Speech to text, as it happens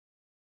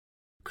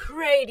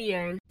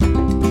Radio.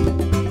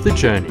 The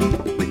Journey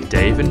with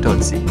Dave and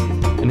Dodsey,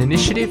 an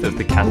initiative of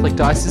the Catholic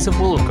Diocese of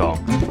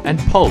Wollongong and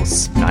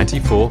Pulse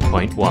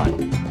 94.1.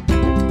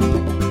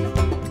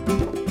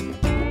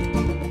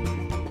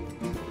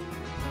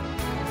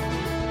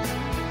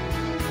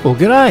 Well,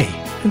 g'day,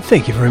 and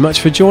thank you very much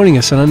for joining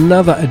us on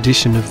another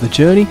edition of The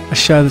Journey, a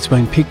show that's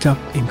been picked up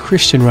in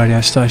Christian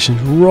radio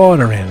stations right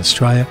around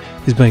Australia,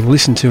 is being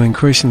listened to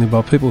increasingly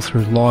by people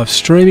through live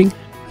streaming.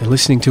 They're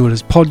listening to it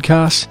as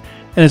podcasts,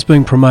 and it's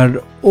being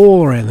promoted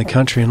all around the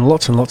country in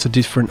lots and lots of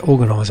different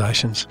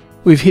organisations.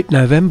 We've hit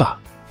November,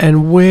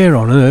 and where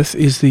on earth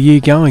is the year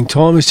going?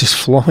 Time is just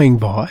flying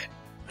by,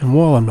 and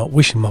while I'm not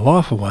wishing my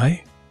life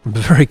away, I'm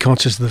very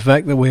conscious of the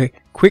fact that we're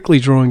quickly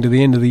drawing to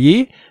the end of the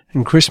year,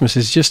 and Christmas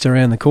is just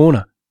around the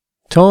corner.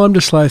 Time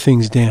to slow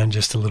things down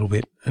just a little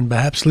bit, and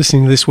perhaps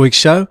listening to this week's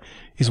show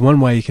is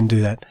one way you can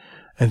do that,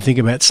 and think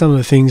about some of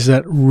the things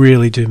that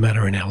really do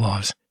matter in our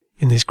lives,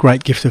 in this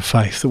great gift of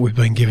faith that we've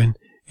been given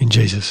in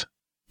Jesus.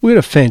 We've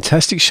got a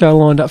fantastic show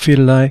lined up for you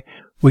today.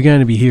 We're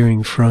going to be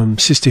hearing from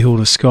Sister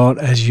Hilda Scott.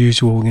 As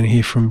usual, we're going to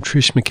hear from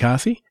Trish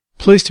McCarthy.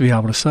 Pleased to be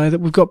able to say that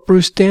we've got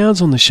Bruce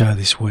Downs on the show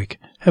this week.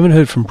 Haven't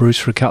heard from Bruce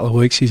for a couple of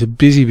weeks. He's a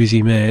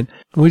busy man.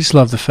 And we just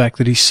love the fact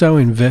that he's so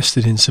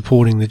invested in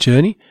supporting the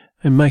journey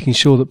and making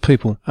sure that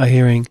people are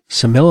hearing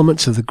some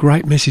elements of the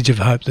great message of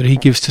hope that he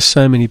gives to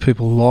so many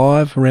people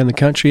live around the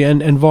country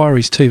and via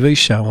his TV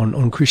show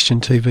on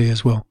Christian TV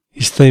as well.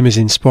 His theme is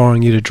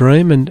inspiring you to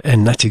dream,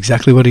 and that's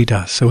exactly what he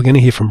does. So we're going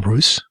to hear from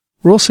Bruce.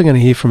 We're also going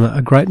to hear from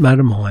a great mate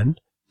of mine,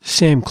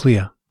 Sam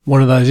Clear,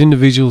 one of those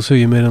individuals who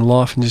you meet in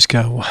life and just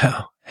go,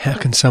 wow, how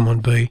can someone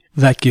be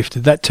that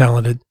gifted, that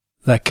talented,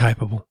 that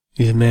capable?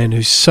 He's a man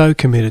who's so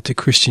committed to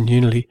Christian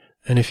unity,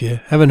 and if you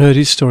haven't heard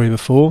his story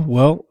before,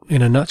 well,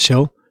 in a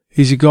nutshell,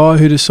 he's a guy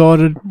who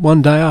decided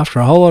one day after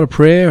a whole lot of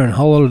prayer and a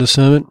whole lot of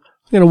discernment,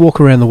 I'm going to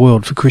walk around the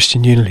world for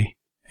Christian unity.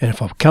 And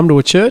if I come to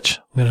a church,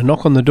 I'm going to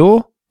knock on the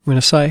door, I'm going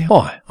to say,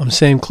 hi, I'm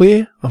Sam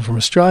Clear, I'm from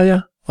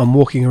Australia, I'm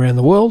walking around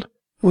the world,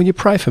 and will you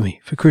pray for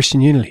me for Christian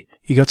unity?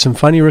 He got some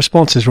funny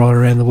responses right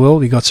around the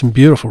world, he got some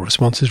beautiful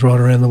responses right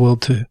around the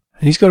world too.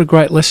 And he's got a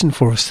great lesson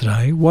for us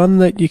today, one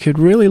that you could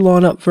really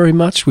line up very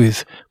much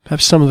with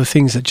perhaps some of the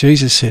things that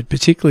Jesus said,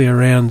 particularly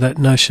around that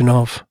notion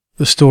of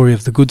the story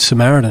of the Good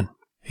Samaritan.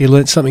 He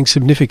learnt something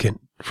significant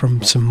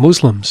from some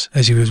Muslims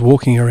as he was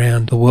walking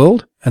around the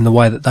world and the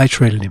way that they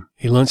treated him.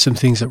 He learnt some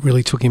things that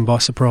really took him by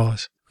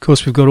surprise. Of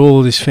course, we've got all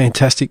of this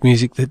fantastic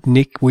music that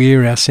Nick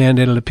Weir, our sound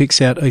editor,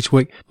 picks out each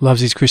week,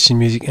 loves his Christian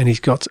music, and he's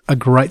got a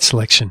great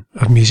selection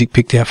of music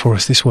picked out for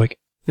us this week.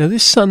 Now,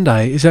 this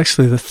Sunday is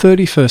actually the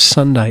 31st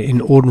Sunday in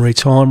Ordinary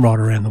Time right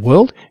around the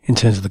world in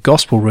terms of the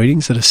Gospel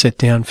readings that are set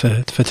down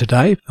for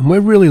today. And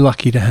we're really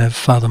lucky to have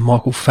Father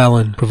Michael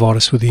Fallon provide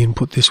us with the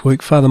input this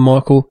week. Father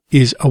Michael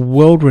is a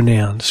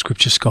world-renowned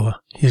scripture scholar.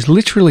 He has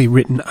literally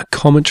written a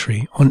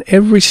commentary on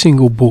every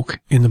single book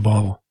in the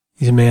Bible.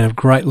 He's a man of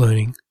great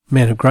learning, a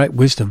man of great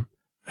wisdom,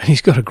 and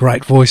he's got a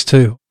great voice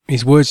too.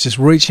 His words just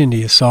reach into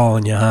your soul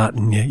and your heart,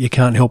 and you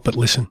can't help but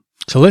listen.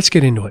 So let's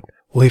get into it.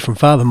 We'll hear from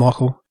Father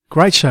Michael.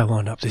 Great show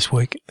lined up this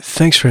week.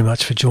 Thanks very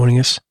much for joining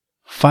us.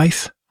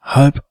 Faith,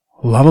 hope,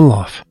 love and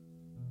life.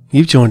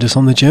 You've joined us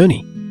on the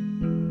journey.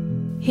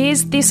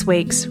 Here's this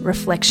week's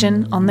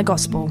reflection on the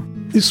Gospel.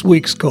 This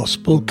week's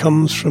Gospel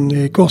comes from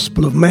the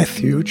Gospel of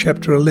Matthew,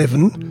 chapter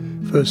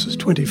 11, verses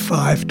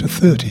 25 to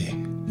 30.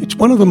 It's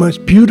one of the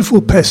most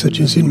beautiful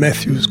passages in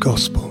Matthew's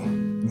Gospel.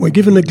 We're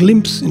given a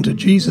glimpse into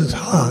Jesus'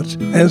 heart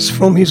as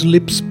from his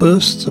lips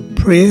bursts a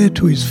prayer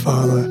to his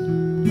Father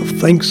of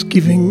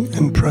thanksgiving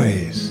and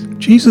praise.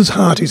 Jesus'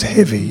 heart is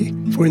heavy,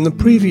 for in the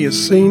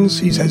previous scenes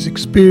he has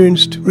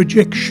experienced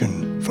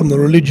rejection from the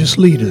religious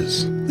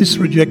leaders. This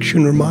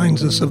rejection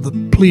reminds us of the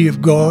plea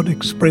of God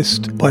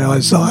expressed by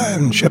Isaiah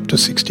in chapter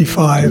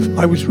 65.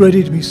 I was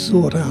ready to be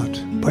sought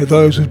out by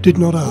those who did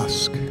not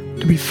ask,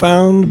 to be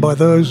found by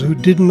those who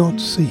did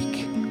not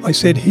seek. I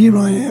said, here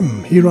I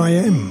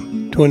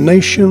am, to a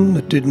nation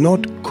that did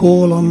not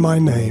call on my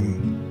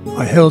name.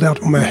 I held out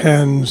my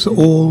hands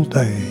all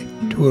day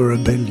to a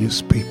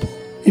rebellious people.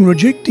 In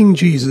rejecting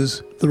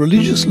Jesus, the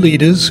religious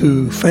leaders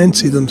who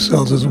fancy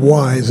themselves as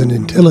wise and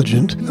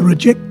intelligent are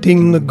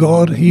rejecting the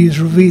God he is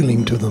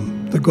revealing to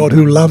them, the God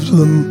who loves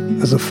them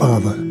as a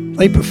father.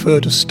 They prefer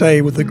to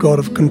stay with the God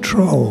of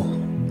control,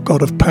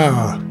 God of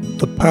power,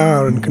 the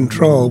power and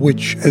control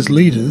which, as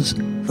leaders,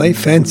 they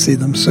fancy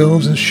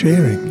themselves as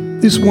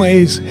sharing. This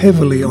weighs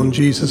heavily on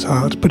Jesus'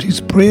 heart, but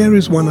his prayer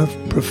is one of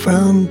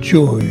profound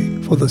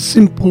joy for the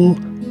simple,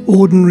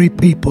 ordinary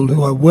people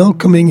who are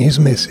welcoming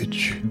his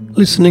message.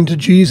 Listening to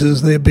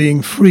Jesus, they're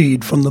being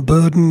freed from the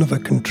burden of a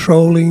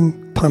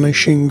controlling,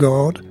 punishing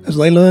God as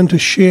they learn to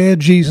share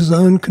Jesus'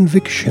 own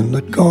conviction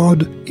that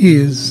God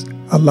is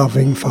a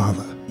loving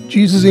Father.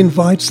 Jesus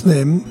invites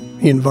them,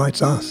 he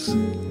invites us,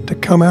 to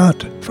come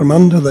out from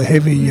under the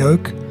heavy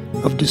yoke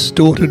of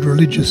distorted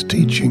religious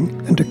teaching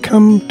and to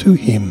come to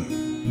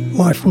him.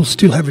 Life will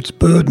still have its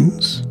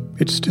burdens,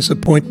 its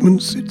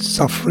disappointments, its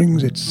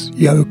sufferings, its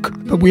yoke,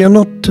 but we're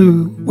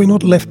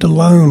not left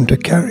alone to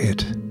carry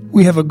it.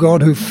 We have a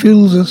God who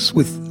fills us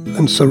with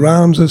and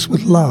surrounds us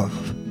with love.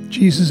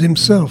 Jesus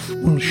himself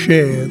will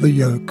share the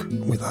yoke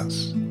with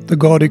us. The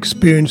God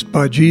experienced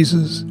by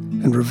Jesus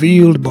and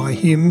revealed by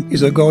him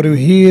is a God who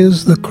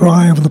hears the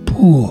cry of the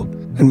poor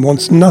and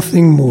wants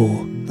nothing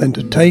more than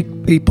to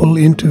take people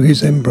into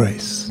his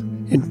embrace.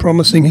 In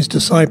promising his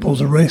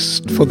disciples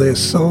rest for their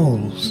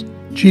souls,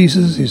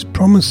 Jesus is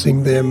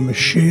promising them a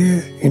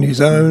share in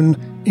his own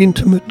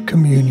intimate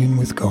communion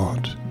with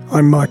God.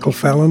 I'm Michael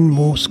Fallon.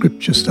 More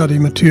scripture study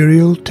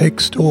material,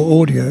 text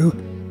or audio,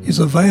 is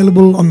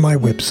available on my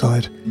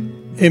website,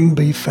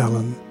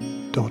 mbfallon.com.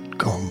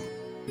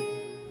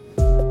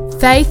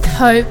 Faith,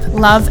 hope,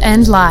 love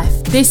and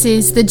life. This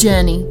is The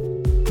Journey.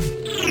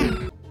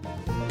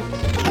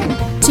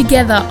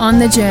 Together on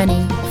the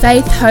journey,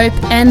 faith, hope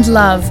and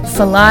love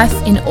for life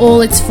in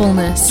all its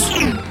fullness.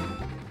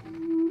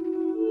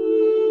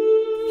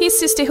 Here's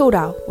Sister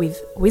Hilda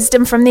with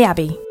Wisdom from the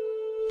Abbey.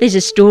 There's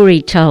a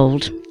story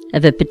told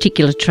of a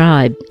particular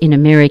tribe in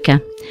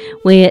America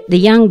where the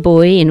young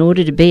boy, in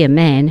order to be a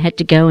man, had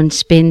to go and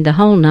spend the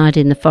whole night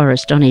in the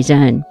forest on his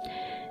own.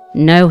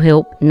 No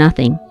help,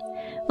 nothing.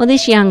 Well,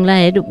 this young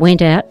lad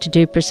went out to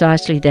do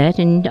precisely that,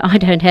 and I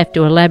don't have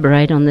to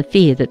elaborate on the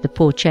fear that the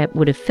poor chap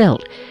would have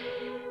felt.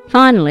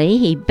 Finally,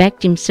 he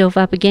backed himself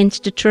up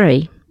against a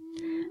tree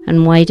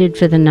and waited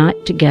for the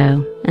night to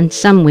go, and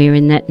somewhere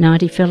in that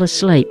night he fell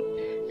asleep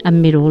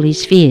amid all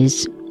his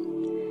fears.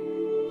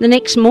 The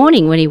next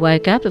morning when he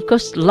woke up, of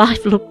course,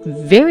 life looked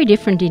very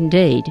different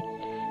indeed.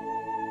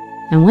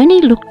 And when he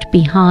looked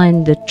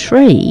behind the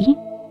tree,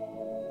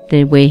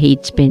 where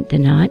he'd spent the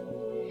night,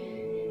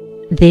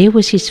 there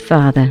was his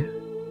father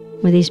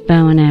with his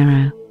bow and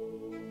arrow.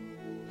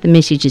 The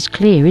message is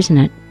clear, isn't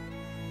it?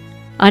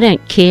 I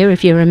don't care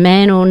if you're a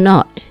man or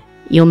not,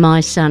 you're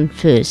my son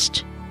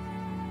first.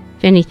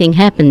 If anything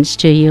happens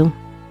to you,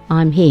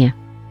 I'm here.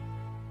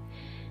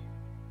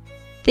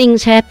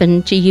 Things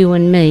happen to you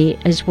and me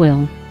as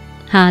well.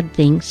 Hard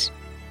things.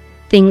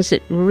 Things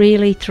that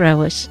really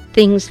throw us.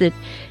 Things that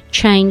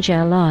change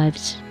our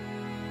lives.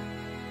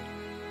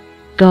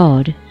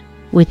 God,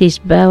 with his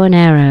bow and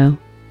arrow,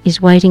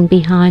 is waiting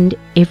behind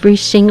every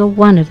single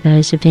one of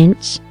those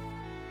events.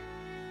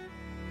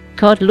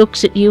 God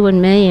looks at you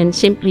and me and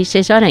simply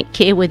says, I don't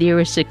care whether you're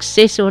a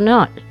success or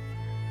not.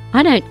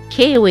 I don't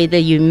care whether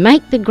you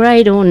make the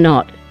grade or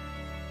not.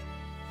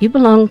 You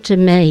belong to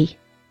me.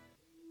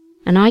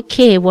 And I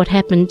care what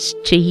happens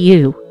to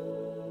you.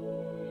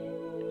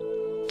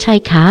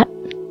 Take heart.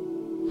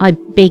 I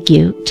beg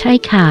you,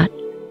 take heart.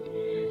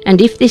 And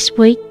if this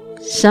week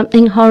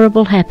something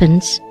horrible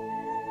happens,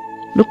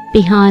 look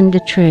behind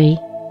the tree,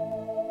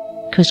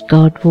 because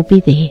God will be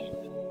there.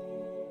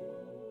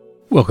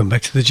 Welcome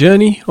back to The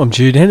Journey. I'm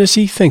Jude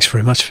Hennessy. Thanks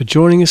very much for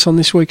joining us on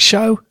this week's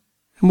show.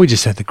 And we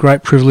just had the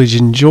great privilege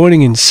in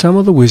joining in some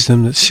of the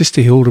wisdom that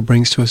Sister Hilda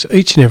brings to us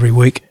each and every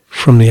week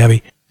from the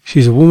Abbey.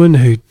 She's a woman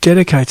who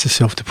dedicates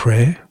herself to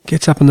prayer,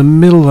 gets up in the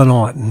middle of the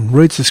night and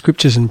reads the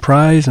scriptures and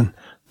prays, and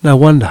no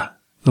wonder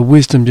the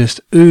wisdom just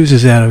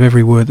oozes out of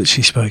every word that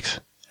she speaks.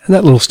 And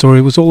that little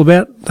story was all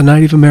about the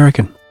Native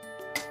American.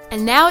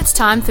 And now it's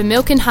time for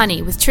Milk and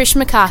Honey with Trish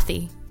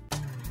McCarthy.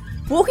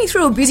 Walking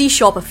through a busy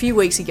shop a few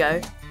weeks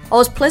ago, I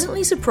was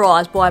pleasantly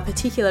surprised by a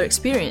particular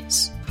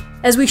experience.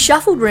 As we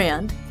shuffled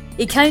round,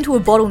 it came to a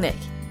bottleneck,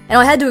 and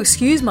I had to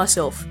excuse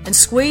myself and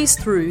squeeze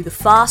through the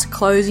fast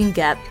closing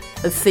gap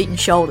of feet and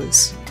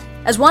shoulders.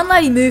 As one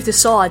lady moved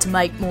aside to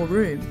make more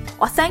room,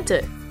 I thanked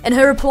her, and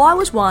her reply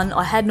was one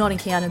I had not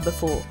encountered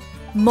before.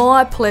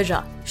 My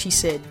pleasure, she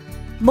said.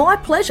 My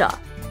pleasure.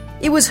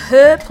 It was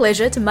her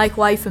pleasure to make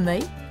way for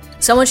me.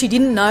 Someone she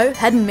didn't know,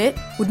 hadn't met,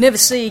 would never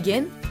see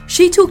again.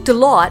 She took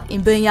delight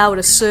in being able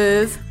to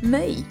serve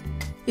me.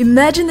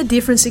 Imagine the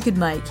difference it could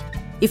make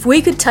if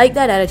we could take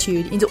that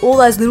attitude into all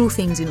those little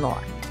things in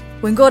life.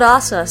 When God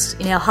asks us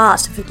in our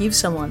hearts to forgive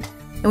someone,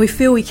 and we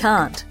feel we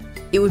can't,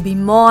 it would be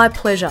my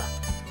pleasure.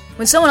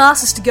 When someone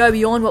asks us to go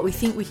beyond what we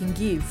think we can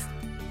give,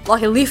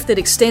 like a lift that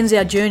extends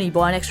our journey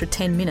by an extra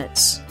 10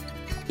 minutes,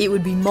 it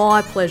would be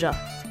my pleasure.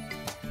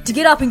 To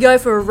get up and go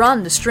for a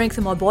run to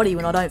strengthen my body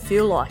when I don't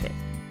feel like it,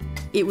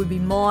 it would be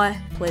my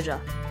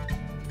pleasure.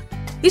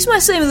 This may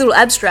seem a little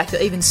abstract or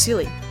even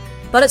silly,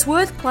 but it's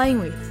worth playing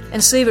with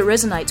and see if it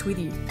resonates with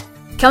you.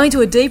 Coming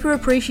to a deeper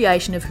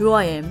appreciation of who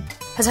I am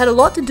has had a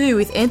lot to do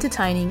with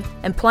entertaining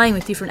and playing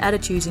with different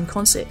attitudes and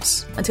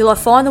concepts until I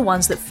find the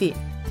ones that fit.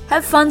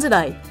 Have fun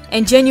today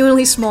and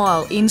genuinely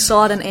smile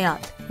inside and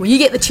out when you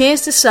get the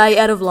chance to say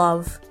out of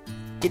love,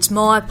 it's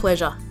my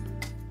pleasure.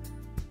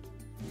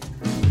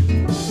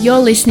 You're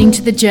listening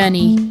to The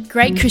Journey,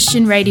 great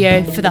Christian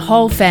radio for the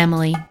whole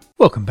family.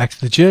 Welcome back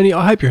to The Journey.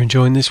 I hope you're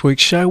enjoying this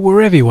week's show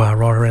wherever you are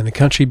right around the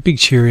country. Big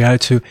cheerio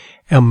to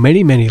our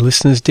many, many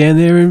listeners down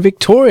there in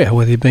Victoria,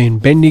 whether you be in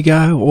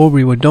Bendigo,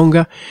 Albury,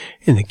 Wodonga,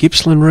 in the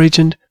Gippsland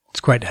region. It's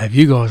great to have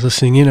you guys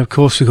listening in. Of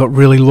course, we've got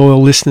really loyal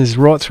listeners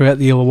right throughout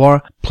the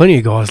Illawarra. Plenty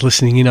of guys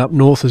listening in up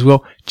north as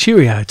well.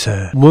 Cheerio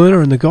to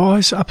Werner and the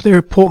guys up there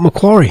at Port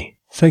Macquarie.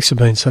 Thanks for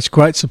being such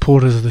great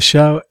supporters of the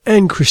show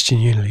and Christian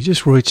Unity,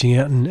 just reaching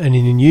out and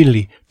in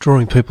unity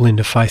drawing people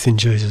into faith in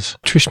Jesus.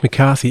 Trish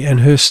McCarthy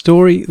and her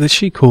story that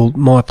she called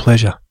My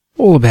Pleasure,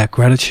 all about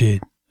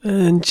gratitude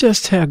and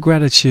just how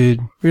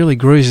gratitude really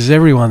greases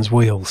everyone's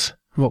wheels.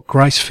 What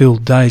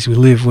grace-filled days we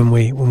live when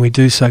we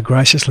do so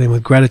graciously and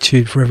with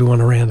gratitude for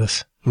everyone around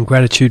us and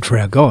gratitude for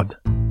our God.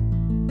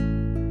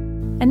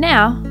 And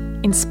now,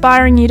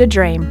 inspiring you to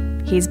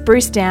dream, here's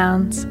Bruce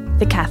Downs,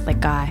 the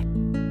Catholic Guy.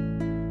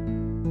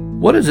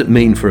 What does it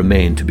mean for a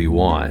man to be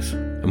wise?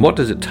 And what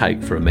does it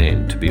take for a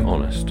man to be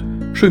honest?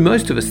 True,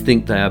 most of us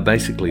think they are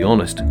basically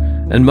honest,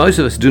 and most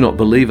of us do not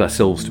believe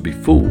ourselves to be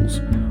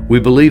fools. We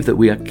believe that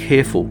we are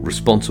careful,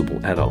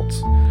 responsible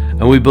adults.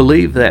 And we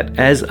believe that,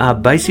 as our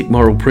basic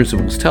moral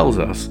principles tells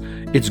us,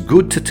 it's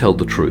good to tell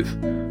the truth.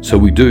 So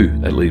we do,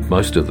 at least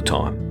most of the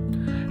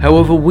time.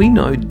 However, we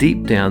know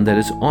deep down that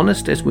as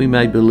honest as we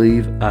may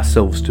believe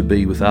ourselves to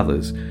be with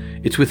others,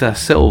 it's with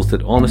ourselves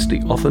that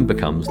honesty often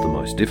becomes the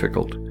most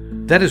difficult.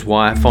 That is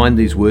why I find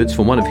these words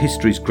from one of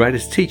history's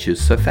greatest teachers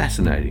so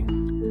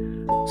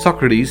fascinating.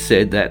 Socrates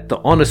said that the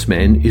honest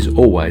man is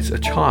always a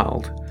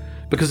child,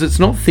 because it's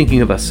not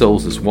thinking of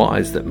ourselves as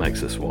wise that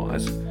makes us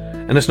wise,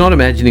 and it's not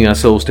imagining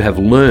ourselves to have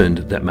learned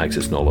that makes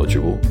us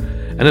knowledgeable,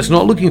 and it's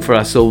not looking for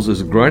ourselves as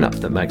a grown-up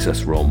that makes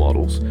us role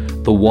models.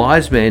 The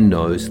wise man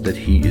knows that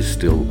he is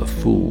still a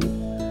fool.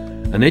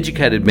 An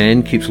educated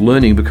man keeps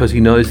learning because he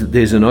knows that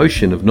there's an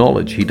ocean of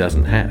knowledge he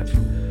doesn't have.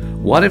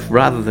 What if,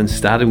 rather than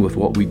starting with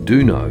what we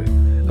do know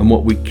and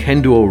what we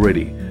can do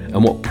already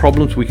and what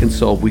problems we can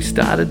solve, we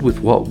started with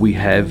what we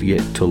have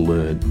yet to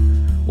learn?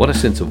 What a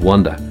sense of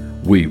wonder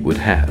we would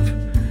have.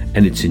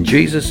 And it's in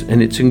Jesus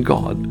and it's in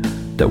God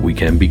that we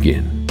can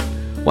begin.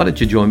 Why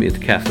don't you join me at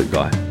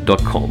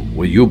thecatholicguy.com,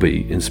 where you'll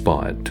be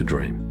inspired to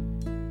dream.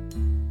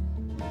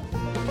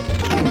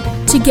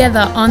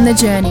 Together on the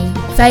journey,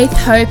 faith,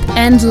 hope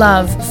and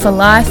love for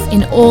life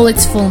in all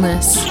its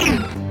fullness.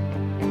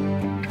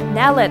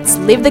 Now let's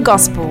live the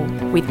gospel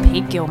with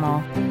Pete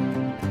Gilmore.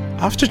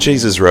 After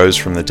Jesus rose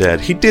from the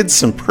dead, he did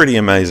some pretty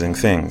amazing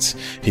things.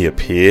 He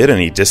appeared and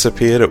he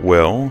disappeared at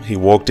will. He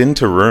walked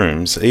into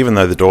rooms, even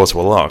though the doors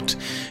were locked.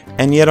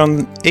 And yet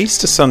on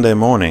Easter Sunday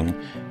morning,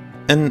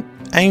 an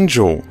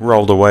angel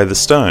rolled away the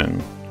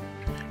stone.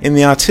 In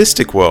the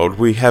artistic world,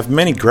 we have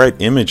many great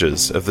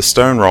images of the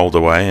stone rolled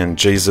away and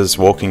Jesus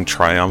walking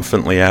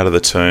triumphantly out of the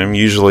tomb,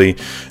 usually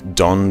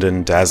donned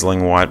in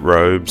dazzling white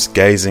robes,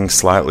 gazing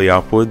slightly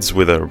upwards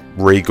with a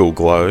regal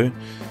glow.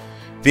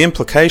 The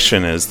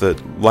implication is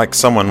that, like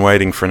someone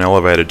waiting for an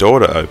elevator door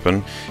to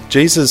open,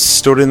 Jesus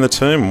stood in the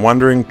tomb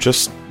wondering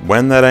just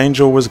when that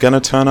angel was going to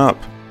turn up.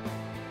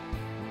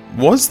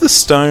 Was the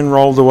stone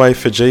rolled away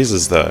for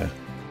Jesus, though?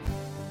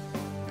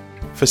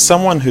 For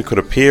someone who could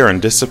appear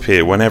and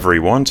disappear whenever he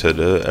wanted,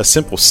 a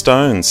simple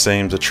stone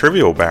seemed a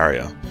trivial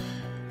barrier.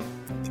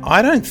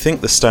 I don't think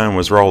the stone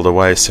was rolled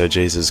away so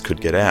Jesus could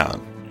get out.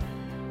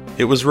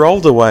 It was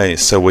rolled away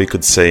so we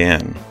could see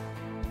in,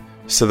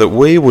 so that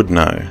we would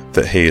know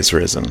that he is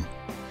risen,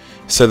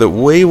 so that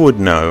we would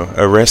know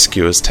a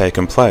rescue has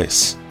taken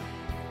place.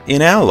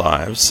 In our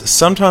lives,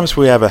 sometimes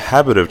we have a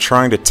habit of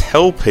trying to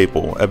tell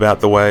people about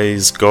the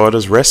ways God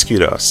has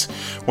rescued us,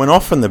 when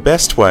often the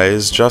best way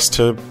is just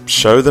to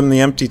show them the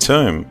empty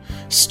tomb.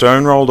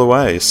 Stone rolled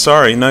away.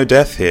 Sorry, no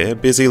death here.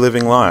 Busy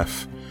living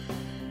life.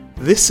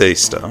 This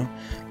Easter,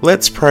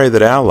 let's pray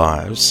that our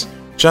lives,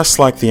 just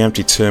like the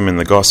empty tomb in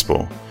the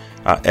Gospel,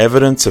 are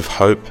evidence of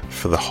hope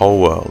for the whole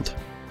world.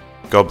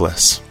 God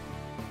bless.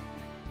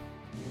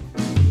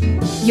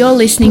 You're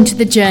listening to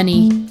The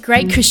Journey,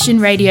 great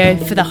Christian radio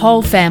for the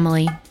whole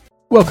family.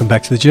 Welcome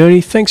back to The Journey.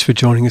 Thanks for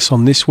joining us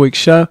on this week's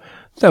show.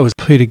 That was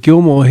Peter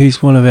Gilmore.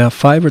 He's one of our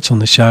favourites on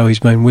the show. He's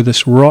been with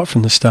us right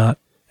from the start.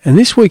 And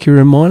this week he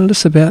reminded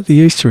us about the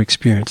Easter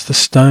experience, the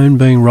stone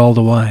being rolled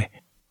away,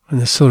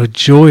 and the sort of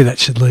joy that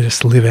should lead us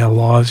to live our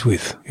lives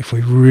with if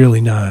we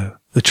really know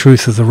the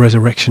truth of the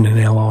resurrection in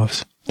our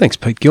lives. Thanks,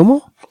 Pete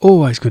Gilmore.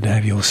 Always good to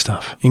have your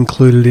stuff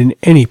included in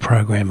any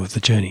program of The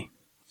Journey.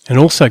 And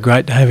also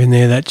great to have in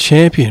there that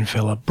champion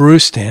fella,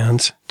 Bruce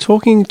Downs,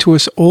 talking to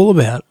us all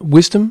about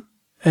wisdom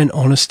and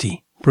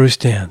honesty. Bruce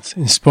Downs,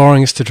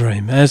 inspiring us to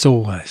dream, as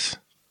always.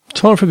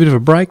 Time for a bit of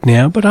a break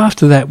now, but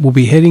after that we'll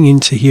be heading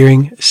into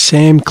hearing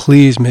Sam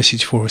Clear's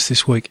message for us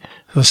this week.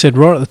 As I said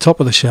right at the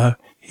top of the show,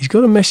 he's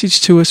got a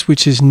message to us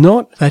which is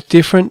not that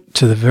different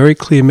to the very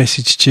clear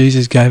message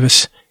Jesus gave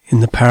us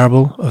in the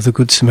parable of the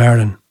Good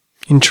Samaritan.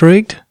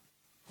 Intrigued?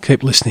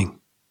 Keep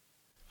listening.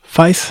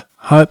 Faith,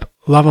 hope,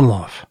 love and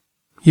life.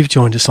 You've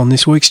joined us on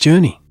this week's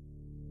journey.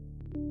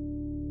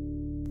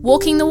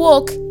 Walking the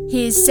walk,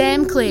 here's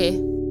Sam Clear.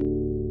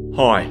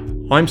 Hi,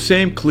 I'm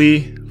Sam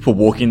Clear for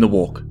Walking the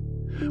Walk.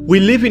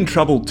 We live in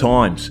troubled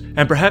times,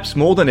 and perhaps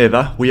more than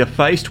ever, we are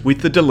faced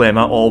with the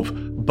dilemma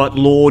of, but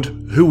Lord,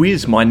 who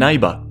is my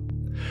neighbour?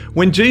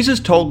 When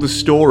Jesus told the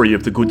story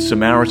of the Good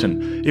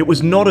Samaritan, it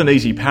was not an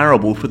easy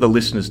parable for the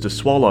listeners to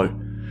swallow.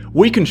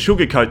 We can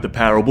sugarcoat the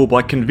parable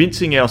by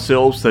convincing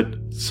ourselves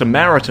that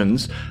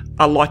Samaritans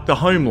are like the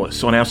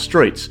homeless on our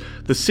streets,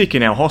 the sick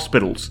in our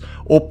hospitals,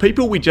 or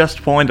people we just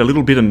find a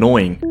little bit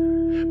annoying.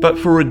 But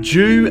for a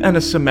Jew and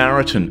a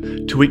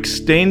Samaritan to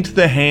extend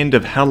the hand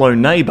of hello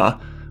neighbour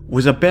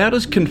was about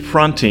as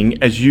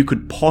confronting as you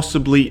could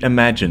possibly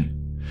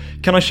imagine.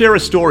 Can I share a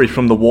story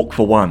from the Walk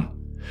for One?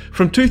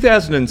 From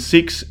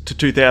 2006 to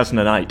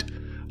 2008,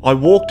 I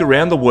walked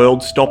around the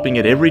world stopping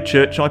at every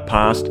church I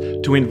passed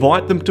to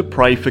invite them to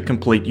pray for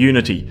complete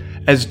unity,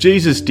 as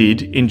Jesus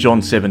did in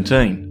John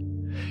 17.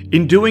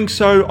 In doing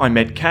so, I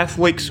met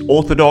Catholics,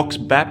 Orthodox,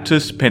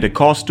 Baptists,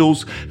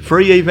 Pentecostals,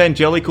 Free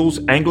Evangelicals,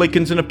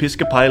 Anglicans and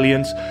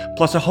Episcopalians,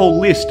 plus a whole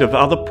list of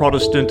other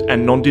Protestant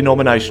and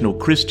non-denominational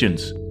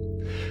Christians.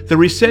 The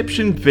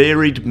reception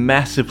varied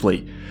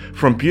massively,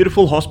 from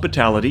beautiful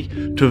hospitality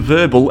to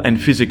verbal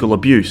and physical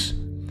abuse.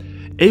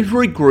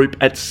 Every group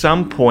at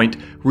some point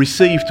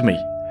received me,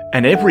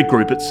 and every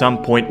group at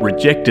some point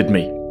rejected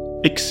me,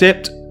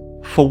 except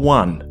for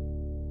one.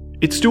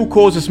 It still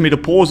causes me to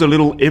pause a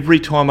little every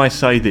time I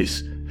say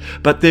this,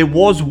 but there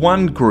was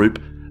one group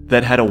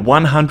that had a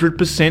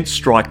 100%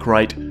 strike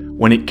rate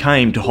when it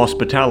came to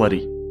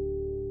hospitality.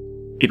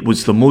 It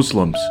was the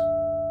Muslims.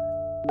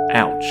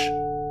 Ouch.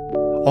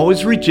 I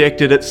was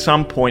rejected at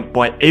some point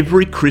by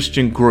every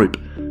Christian group,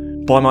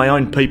 by my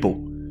own people.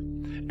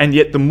 And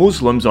yet the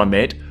Muslims I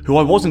met, who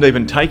I wasn't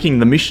even taking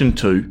the mission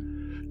to,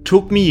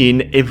 took me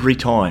in every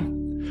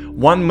time.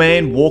 One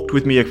man walked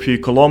with me a few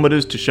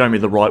kilometres to show me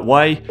the right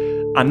way.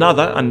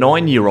 Another, a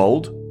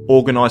 9-year-old,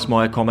 organised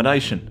my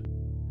accommodation.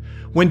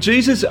 When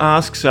Jesus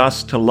asks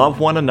us to love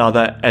one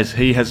another as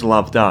he has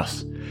loved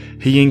us,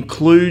 he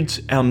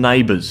includes our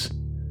neighbours.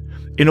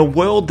 In a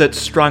world that's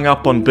strung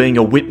up on being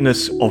a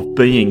witness of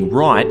being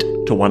right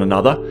to one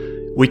another,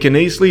 we can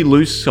easily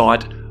lose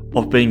sight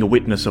of being a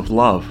witness of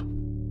love.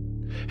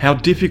 How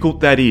difficult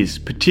that is,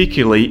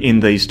 particularly in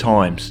these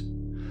times.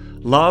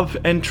 Love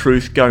and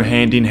truth go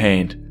hand in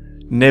hand,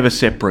 never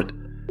separate,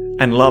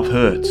 and love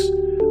hurts.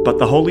 But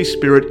the Holy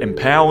Spirit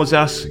empowers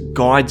us,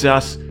 guides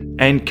us,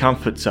 and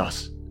comforts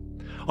us.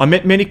 I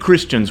met many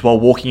Christians while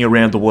walking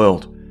around the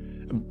world,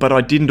 but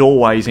I didn't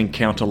always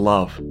encounter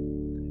love.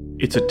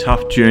 It's a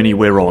tough journey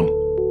we're on.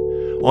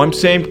 I'm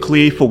Sam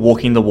Clear for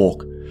Walking the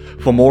Walk.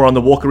 For more on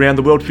the walk around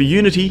the world for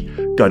unity,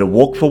 go to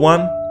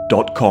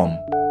walkforone.com.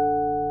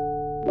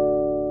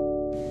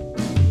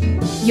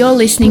 You're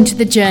listening to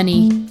The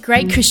Journey,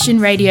 great Christian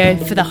radio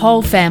for the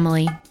whole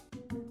family.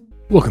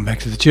 Welcome back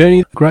to The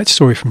Journey. Great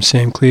story from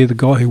Sam Clear, the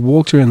guy who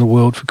walked around the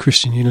world for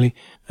Christian unity,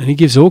 and he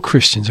gives all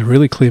Christians a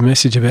really clear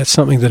message about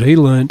something that he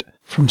learned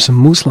from some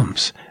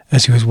Muslims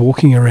as he was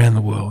walking around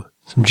the world.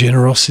 Some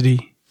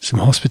generosity, some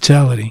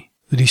hospitality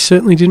that he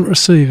certainly didn't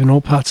receive in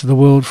all parts of the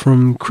world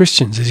from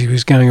Christians as he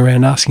was going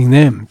around asking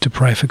them to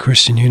pray for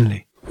Christian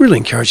unity. Really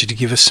encourage you to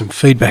give us some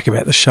feedback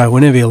about the show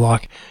whenever you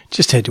like.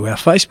 Just head to our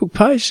Facebook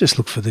page, just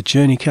look for The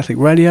Journey Catholic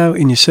Radio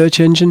in your search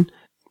engine.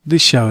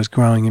 This show is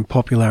growing in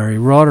popularity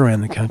right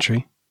around the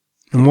country.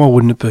 And why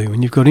wouldn't it be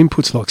when you've got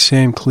inputs like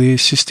Sam Clear,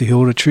 Sister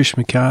Hilda, Trish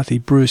McCarthy,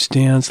 Bruce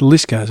Downs, the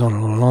list goes on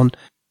and on and on.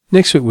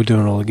 Next week we're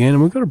doing it all again,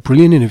 and we've got a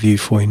brilliant interview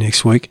for you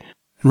next week.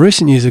 In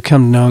recent years I've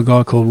come to know a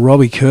guy called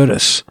Robbie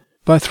Curtis,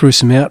 both through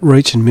some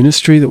outreach and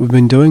ministry that we've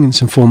been doing and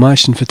some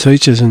formation for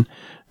teachers. And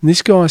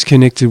this guy's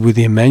connected with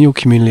the Emmanuel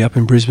community up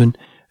in Brisbane,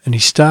 and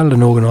he started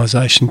an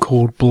organisation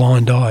called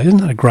Blind Eye. Isn't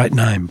that a great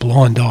name,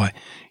 Blind Eye?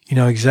 You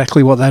know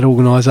exactly what that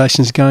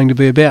organisation is going to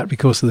be about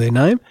because of their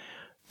name.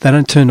 They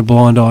don't turn a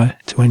blind eye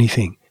to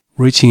anything.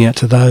 Reaching out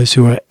to those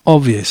who are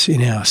obvious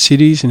in our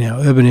cities, in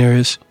our urban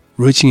areas,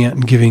 reaching out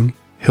and giving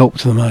help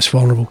to the most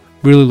vulnerable.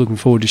 Really looking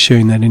forward to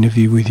sharing that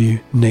interview with you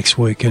next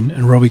week.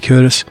 And Robbie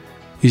Curtis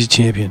is a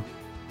champion.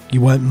 You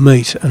won't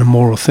meet a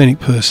more authentic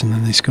person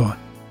than this guy.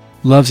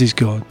 Loves his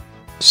God,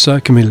 so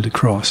committed to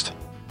Christ,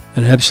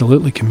 and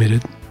absolutely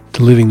committed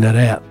to living that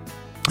out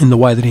in the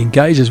way that he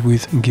engages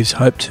with and gives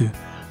hope to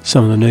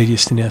some of the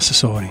neediest in our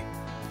society.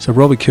 So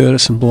Robbie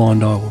Curtis and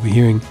Blind Eye, we'll be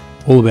hearing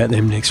all about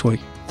them next week.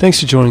 Thanks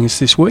for joining us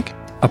this week.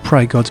 I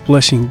pray God's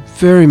blessing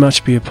very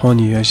much be upon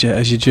you as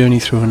you journey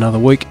through another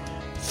week.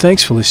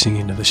 Thanks for listening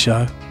into the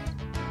show.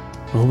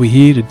 We'll be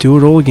here to do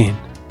it all again.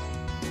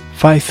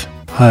 Faith,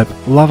 hope,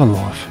 love and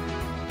life.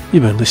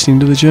 You've been listening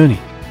to The Journey.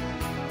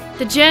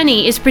 The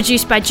Journey is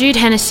produced by Jude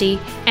Hennessy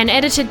and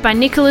edited by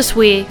Nicholas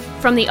Weir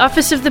from the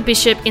Office of the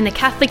Bishop in the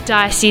Catholic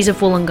Diocese of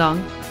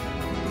Wollongong.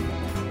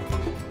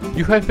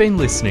 You have been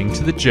listening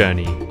to The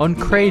Journey on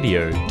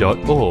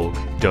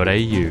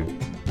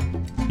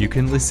cradio.org.au. You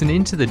can listen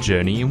into The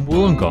Journey in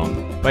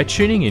Wollongong by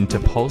tuning in to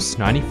Pulse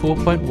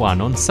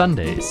 94.1 on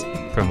Sundays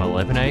from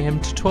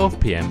 11am to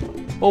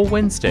 12pm or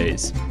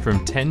Wednesdays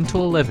from 10 to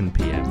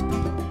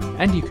 11pm.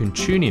 And you can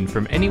tune in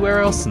from anywhere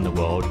else in the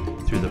world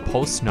through the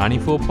Pulse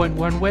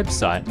 94.1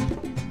 website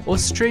or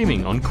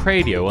streaming on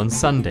Cradio on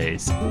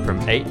Sundays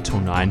from 8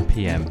 till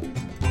 9pm.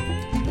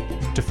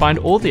 To find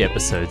all the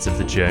episodes of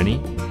The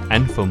Journey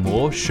and for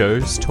more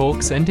shows,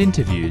 talks and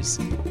interviews,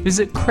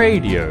 visit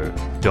cradio.org.au.